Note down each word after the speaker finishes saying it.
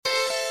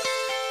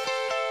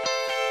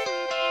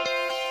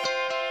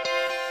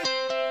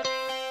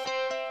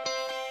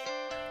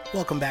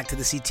Welcome back to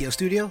the CTO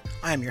Studio.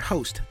 I am your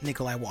host,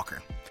 Nikolai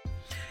Walker.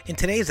 In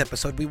today's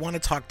episode, we want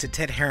to talk to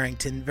Ted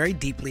Harrington very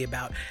deeply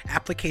about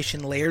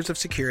application layers of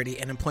security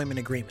and employment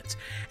agreements.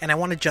 And I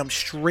want to jump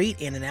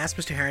straight in and ask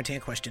Mr. Harrington a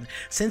question.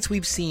 Since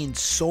we've seen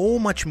so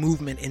much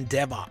movement in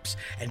DevOps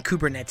and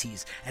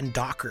Kubernetes and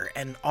Docker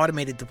and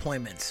automated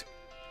deployments,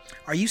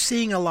 are you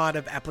seeing a lot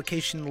of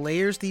application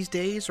layers these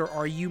days, or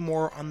are you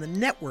more on the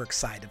network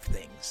side of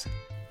things?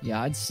 Yeah,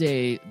 I'd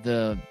say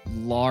the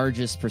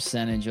largest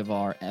percentage of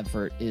our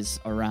effort is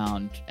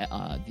around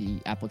the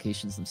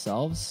applications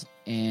themselves.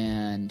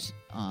 And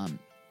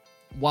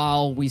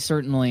while we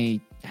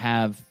certainly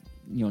have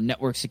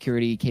network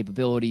security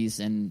capabilities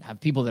and have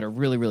people that are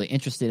really, really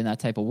interested in that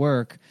type of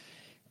work,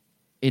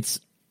 it's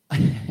a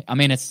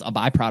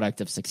byproduct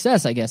of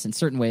success, I guess, in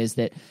certain ways,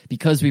 that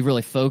because we've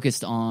really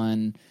focused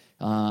on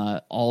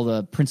all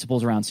the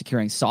principles around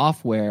securing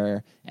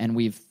software and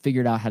we've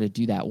figured out how to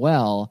do that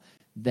well,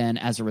 then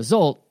as a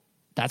result,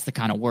 that's the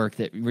kind of work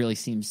that really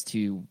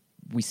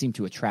we seem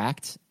to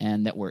attract,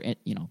 and that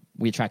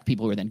we attract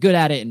people who are then good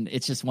at it, and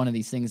it's just one of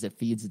these things that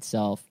feeds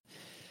itself.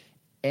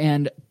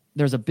 And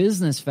there's a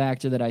business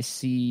factor that I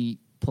see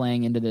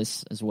playing into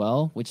this as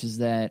well, which is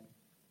that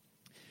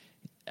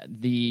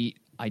the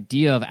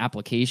idea of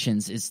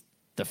applications is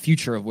the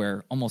future of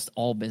where almost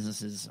all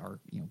businesses are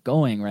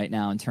going right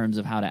now in terms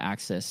of how to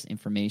access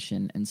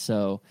information. And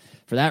so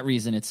for that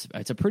reason, it's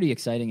a pretty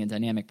exciting and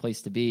dynamic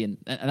place to be. And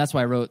that's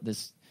why I wrote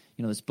this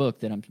this book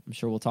that I'm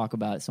sure we'll talk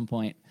about at some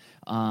point.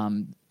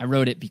 I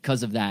wrote it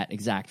because of that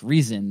exact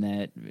reason,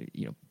 that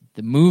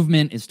the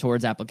movement is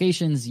towards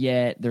applications,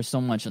 yet there's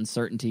so much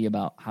uncertainty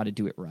about how to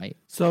do it right.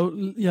 So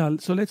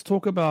let's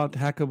talk about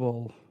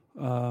Hackable.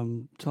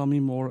 Tell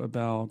me more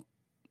about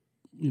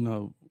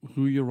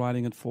who you're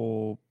writing it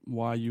for,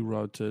 why you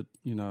wrote it,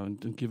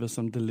 and give us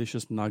some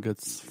delicious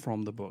nuggets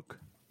from the book.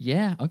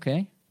 Yeah,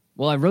 okay.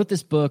 Well, I wrote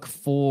this book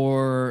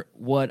for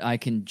what I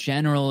can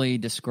generally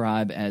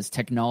describe as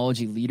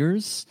technology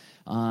leaders,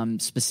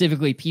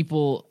 specifically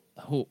people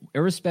who,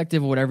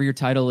 irrespective of whatever your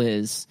title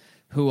is,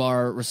 who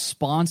are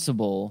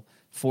responsible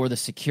for the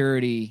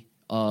security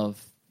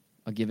of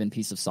a given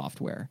piece of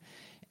software.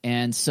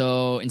 And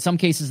so in some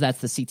cases, that's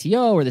the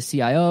CTO or the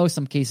CIO.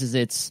 Some cases,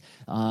 it's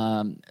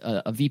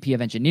a VP of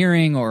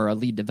engineering or a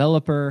lead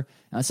developer.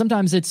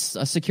 Sometimes it's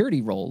a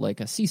security role, like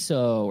a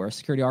CISO or a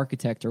security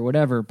architect or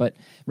whatever. But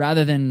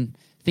rather than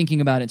thinking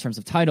about it in terms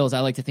of titles,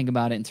 I like to think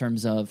about it in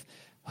terms of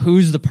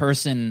who's the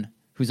person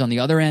who's on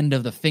the other end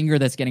of the finger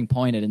that's getting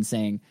pointed and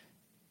saying,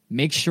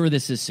 make sure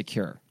this is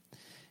secure.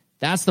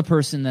 That's the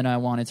person that I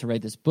wanted to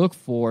write this book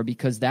for,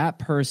 because that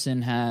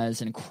person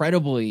has an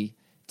incredibly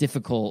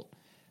difficult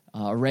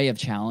array of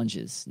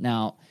challenges.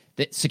 Now,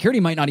 security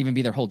might not even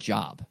be their whole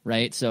job,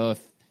 right? So if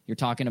you're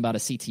talking about a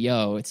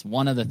CTO, it's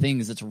one of the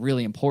things that's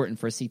really important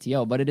for a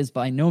CTO, but it is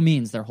by no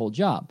means their whole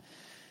job.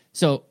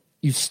 So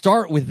you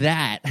start with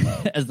that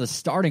as the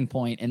starting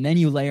point, and then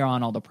you layer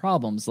on all the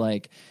problems,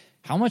 like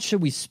how much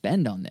should we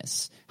spend on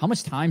this? How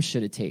much time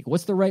should it take?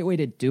 What's the right way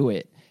to do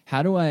it?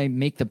 How do I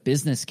make the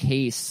business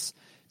case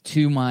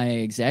to my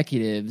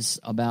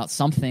executives about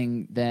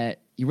something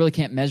that you really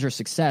can't measure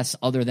success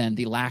other than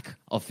the lack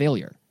of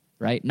failure?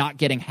 Right? Not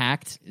getting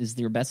hacked is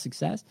your best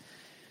success.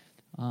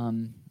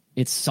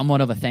 It's somewhat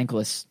of a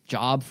thankless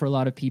job for a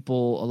lot of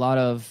people. A lot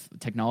of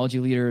technology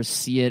leaders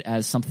see it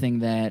as something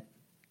that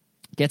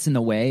gets in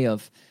the way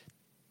of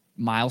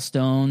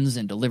milestones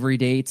and delivery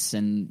dates,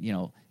 and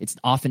it's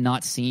often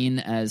not seen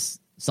as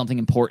something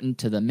important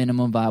to the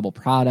minimum viable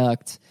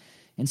product.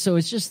 And so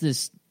it's just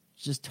this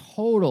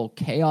total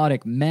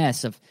chaotic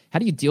mess of how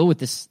do you deal with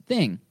this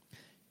thing?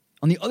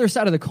 On the other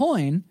side of the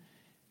coin,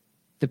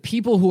 the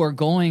people who are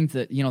going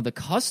to, the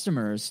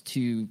customers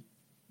to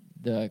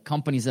the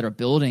companies that are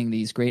building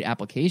these great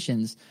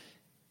applications,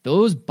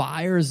 those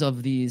buyers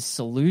of these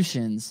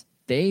solutions,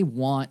 they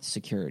want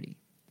security.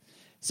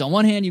 So on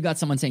one hand, you've got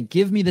someone saying,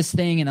 give me this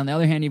thing. And on the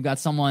other hand, you've got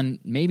someone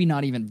maybe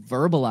not even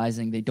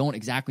verbalizing, they don't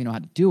exactly know how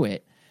to do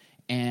it.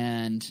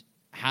 And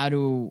how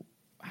do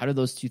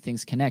those two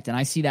things connect? And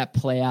I see that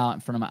play out in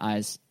front of my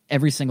eyes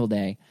every single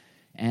day.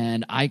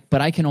 And but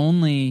I can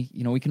only,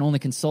 we can only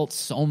consult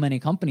so many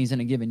companies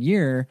in a given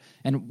year.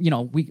 And,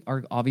 we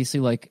are obviously,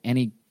 like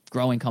any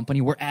growing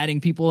company, we're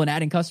adding people and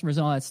adding customers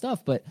and all that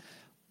stuff. But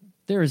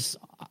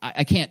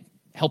I can't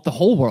help the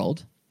whole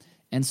world.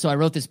 And so I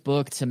wrote this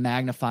book to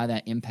magnify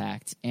that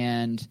impact.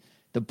 And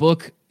the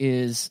book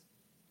is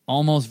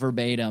almost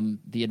verbatim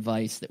the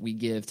advice that we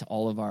give to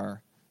all of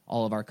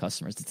our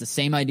customers. It's the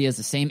same ideas,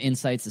 the same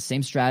insights, the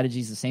same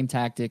strategies, the same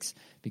tactics,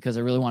 because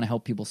I really want to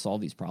help people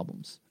solve these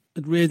problems.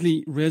 It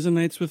really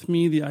resonates with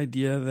me, the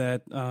idea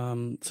that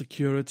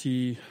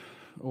security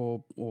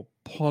or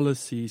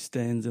policy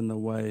stands in the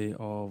way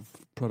of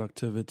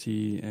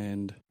productivity.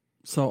 And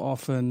so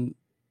often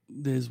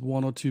there's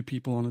one or two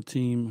people on a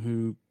team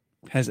who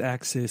has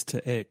access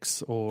to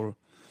X, or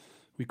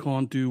we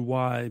can't do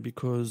Y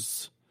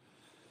because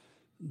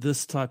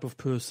this type of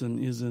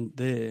person isn't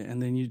there.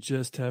 And then you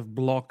just have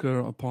blocker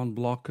upon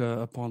blocker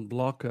upon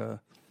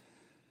blocker.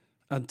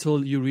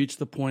 until you reach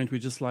the point where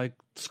you're just like,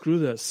 screw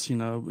this,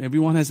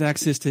 everyone has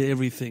access to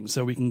everything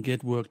so we can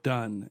get work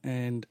done.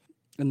 And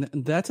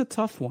that's a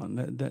tough one.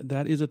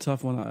 That is a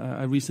tough one.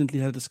 I recently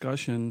had a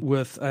discussion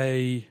with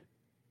a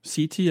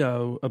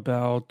CTO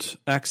about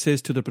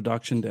access to the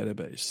production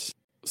database.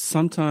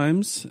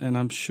 Sometimes, and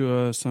I'm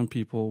sure some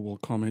people will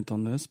comment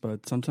on this,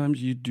 but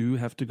sometimes you do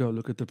have to go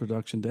look at the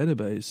production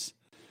database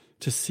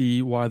to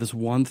see why this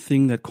one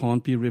thing that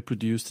can't be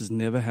reproduced, has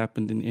never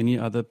happened in any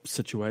other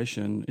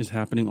situation, is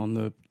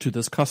happening to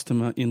this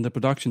customer in the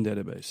production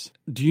database.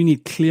 Do you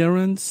need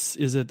clearance?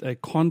 Is it a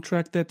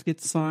contract that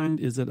gets signed?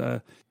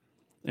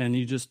 And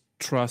you just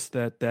trust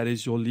that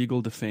is your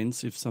legal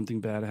defense if something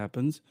bad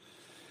happens?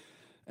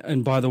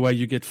 And by the way,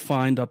 you get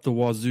fined up the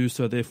wazoo,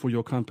 so therefore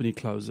your company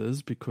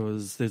closes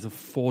because there's a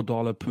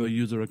 $4 per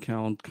user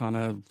account kind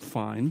of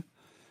fine.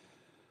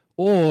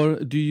 Or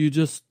do you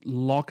just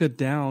lock it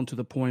down to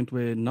the point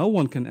where no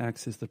one can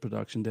access the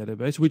production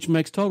database, which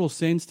makes total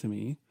sense to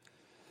me.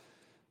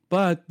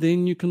 But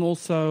then you can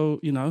also,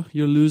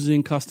 you're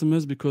losing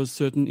customers because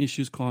certain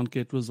issues can't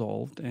get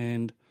resolved.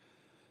 And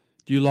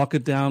do you lock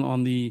it down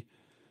on the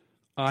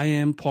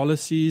IAM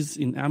policies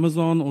in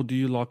Amazon, or do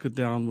you lock it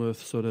down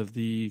with sort of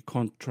the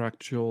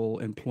contractual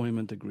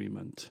employment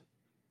agreement?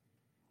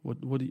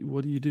 What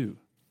do you do?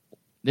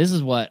 This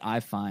is what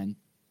I find.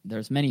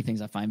 There's many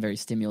things I find very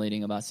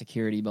stimulating about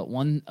security, but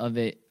one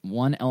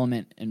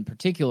element in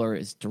particular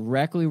is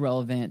directly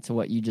relevant to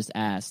what you just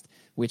asked,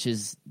 which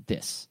is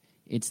this.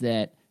 It's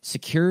that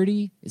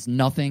security is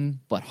nothing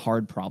but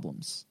hard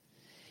problems.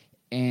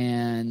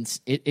 And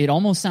it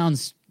almost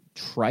sounds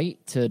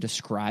trite to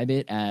describe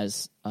it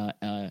as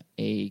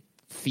a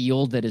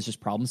field that is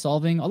just problem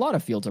solving. A lot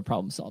of fields are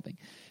problem solving,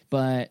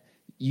 but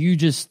you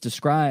just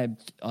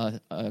described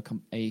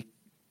a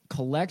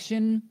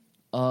collection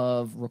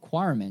of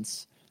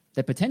requirements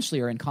that potentially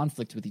are in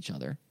conflict with each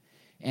other.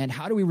 And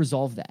how do we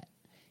resolve that?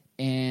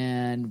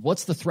 And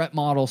what's the threat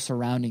model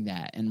surrounding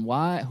that? And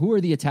who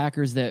are the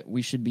attackers that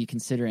we should be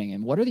considering?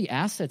 And what are the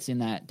assets in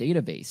that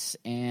database?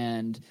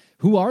 And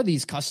who are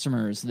these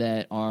customers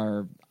that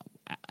are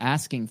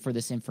asking for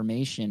this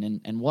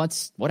information? And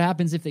what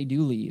happens if they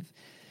do leave?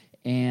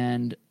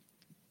 And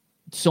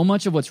so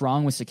much of what's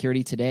wrong with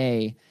security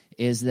today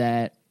is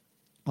that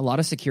a lot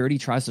of security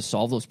tries to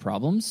solve those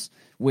problems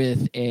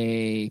with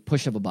a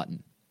push of a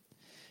button.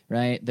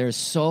 Right? There's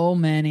so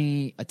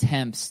many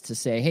attempts to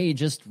say, hey,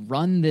 just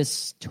run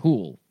this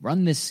tool,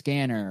 run this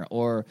scanner,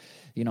 or,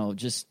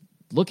 just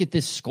look at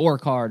this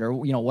scorecard, or,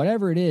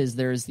 whatever it is.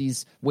 There's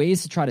these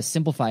ways to try to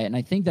simplify it. And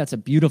I think that's a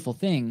beautiful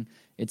thing.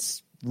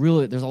 It's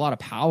really, there's a lot of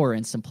power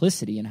in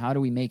simplicity, and how do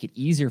we make it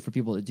easier for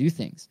people to do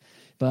things?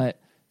 But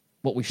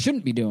what we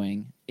shouldn't be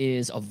doing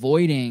is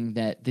avoiding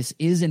that this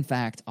is, in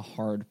fact, a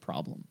hard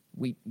problem.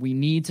 We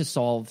need to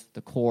solve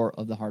the core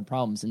of the hard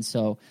problems. And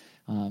so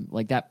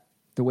like that,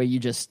 the way you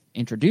just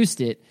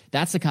introduced it,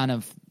 that's the kind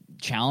of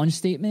challenge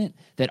statement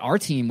that our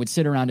team would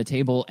sit around a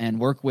table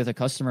and work with a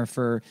customer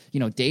for,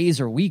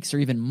 days or weeks or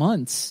even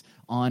months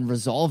on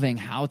resolving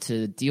how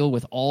to deal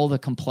with all the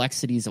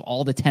complexities of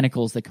all the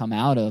tentacles that come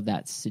out of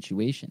that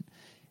situation.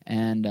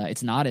 And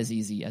it's not as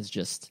easy as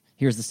just,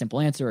 here's the simple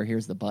answer or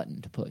here's the button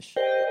to push.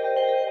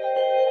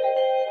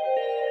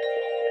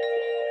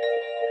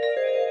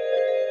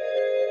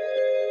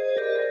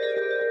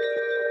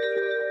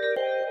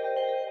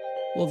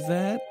 Well,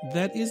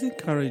 that is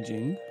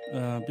encouraging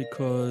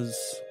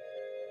because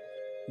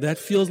that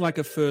feels like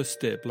a first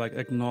step. Like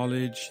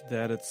acknowledge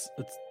that it's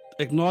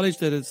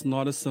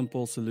not a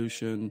simple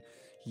solution.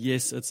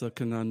 Yes, it's a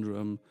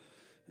conundrum,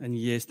 and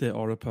yes, there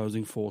are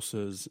opposing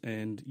forces,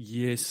 and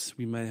yes,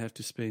 we may have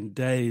to spend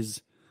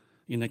days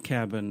in a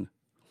cabin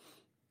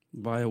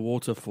by a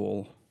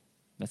waterfall.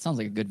 That sounds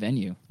like a good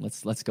venue.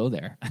 Let's go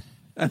there.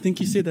 I think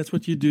you said that's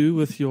what you do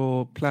with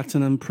your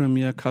Platinum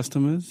Premier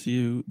customers.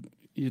 You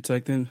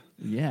take them.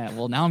 Yeah,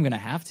 well, now I'm going to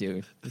have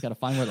to. We've got to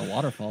find where the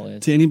waterfall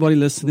is. To anybody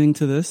listening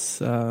to this,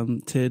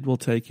 Ted will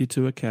take you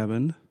to a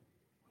cabin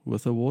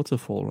with a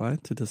waterfall,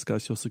 right, to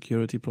discuss your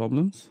security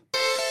problems.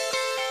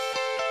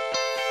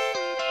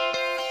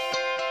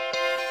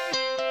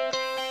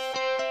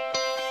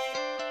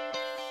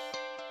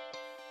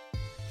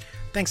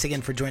 Thanks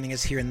again for joining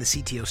us here in the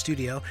CTO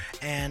studio,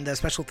 and a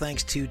special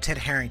thanks to Ted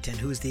Harrington,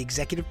 who is the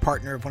executive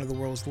partner of one of the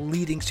world's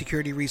leading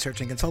security research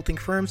and consulting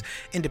firms,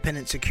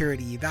 Independent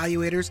Security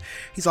Evaluators.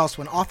 He's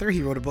also an author.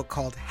 He wrote a book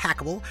called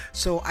Hackable,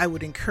 so I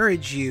would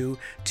encourage you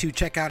to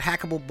check out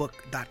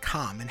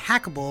hackablebook.com. And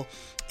Hackable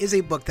is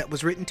a book that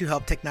was written to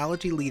help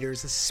technology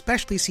leaders,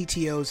 especially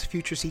CTOs,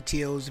 future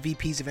CTOs,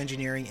 VPs of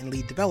engineering, and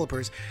lead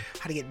developers,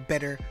 how to get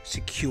better,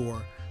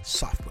 secure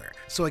software.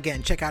 So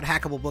again, check out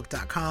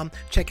hackablebook.com,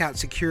 check out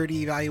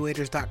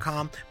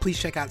securityevaluators.com, please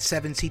check out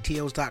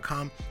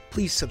 7ctos.com,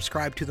 please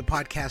subscribe to the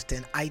podcast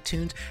in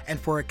iTunes, and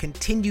for a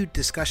continued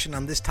discussion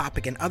on this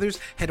topic and others,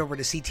 head over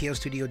to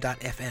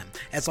ctostudio.fm.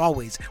 As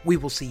always, we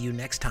will see you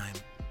next time.